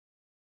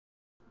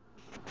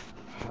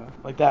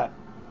Like that.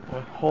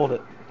 Hold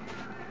it.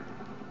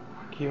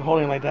 Keep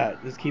holding like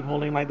that. Just keep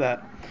holding like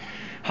that.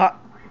 Hi,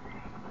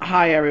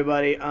 hi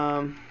everybody.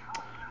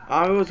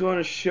 I was going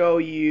to show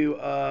you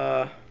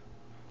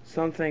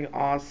something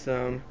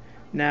awesome.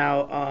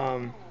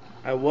 Now,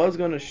 I was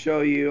going to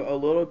show you a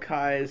little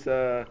Kai's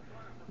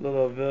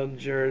little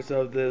villagers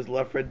of this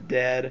Left 4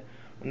 Dead.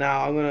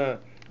 Now I'm gonna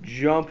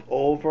jump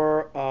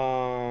over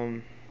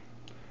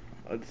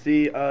let's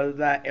see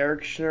that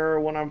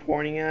Ericsson one I'm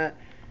pointing at,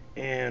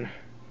 and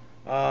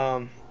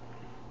um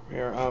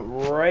here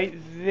right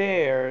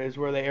there is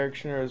where the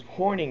Ericsson is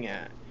pointing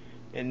at.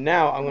 And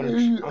now I'm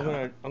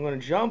gonna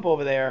jump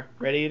over there.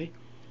 Ready?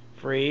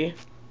 3,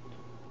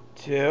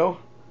 2.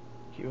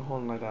 Keep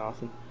holding like that,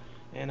 Austin.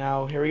 And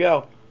now here we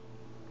go.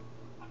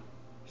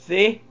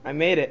 See? I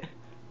made it.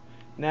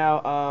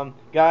 Now,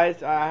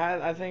 guys,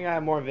 I think I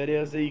have more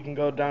videos that you can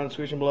go down the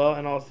description below,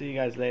 and I'll see you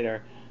guys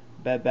later.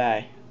 Bye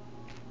bye.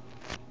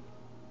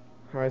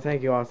 All right,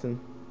 thank you, Austin.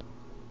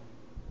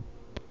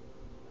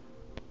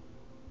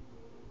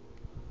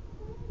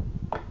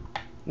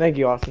 Thank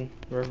you, Austin.